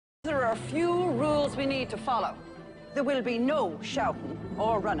are a few rules we need to follow. There will be no shouting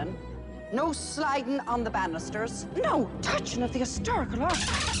or running, no sliding on the banisters, no touching of the historical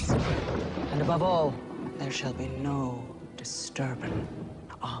artifacts. And above all, there shall be no disturbing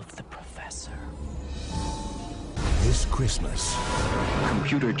of the professor. This Christmas.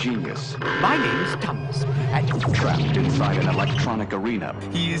 Computer genius. My name's Thomas. Trapped inside an electronic arena.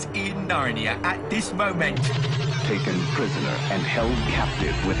 He is in Narnia at this moment. Taken prisoner and held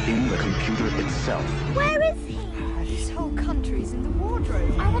captive within the computer itself. Where is he? This whole country's in the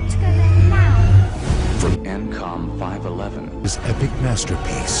wardrobe. I want to go there now. From NCOM 511. His epic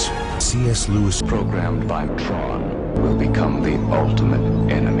masterpiece, C.S. Lewis, programmed by Tron, will become the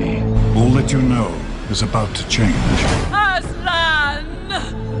ultimate enemy. All that you know is about to change. Aslan!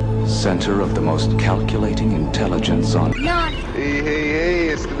 Center of the most calculating intelligence on Narnia. Hey,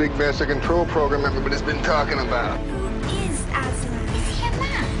 it's the big master control program everybody's been talking about. Who is Aslan? Is he a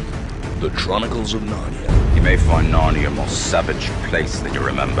man? the Tronicles of Narnia. You may find Narnia a more savage place than you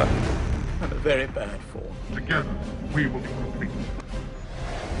remember. I'm a very bad form. Together, we will be complete.